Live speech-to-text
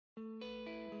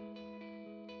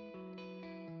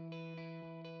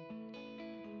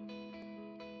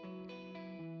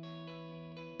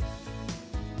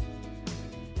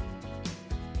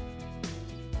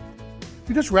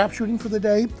you just wrap shooting for the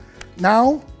day.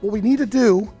 Now, what we need to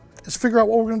do is figure out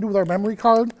what we're gonna do with our memory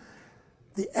card.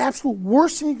 The absolute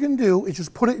worst thing you can do is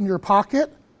just put it in your pocket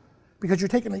because you're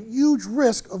taking a huge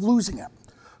risk of losing it.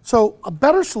 So a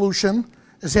better solution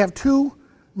is to have two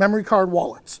memory card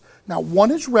wallets. Now, one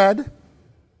is red,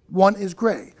 one is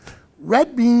gray.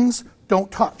 Red means don't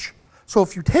touch. So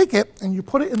if you take it and you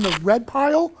put it in the red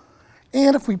pile,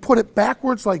 and if we put it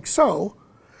backwards like so,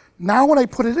 now when I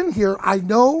put it in here, I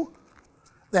know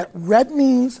that red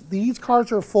means these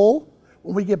cards are full.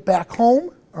 When we get back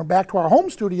home, or back to our home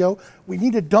studio, we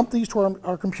need to dump these to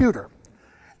our computer.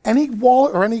 Any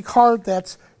wallet or any card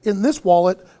that's in this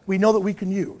wallet, we know that we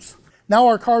can use. Now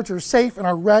our cards are safe in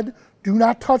our red do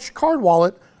not touch card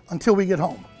wallet until we get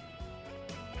home.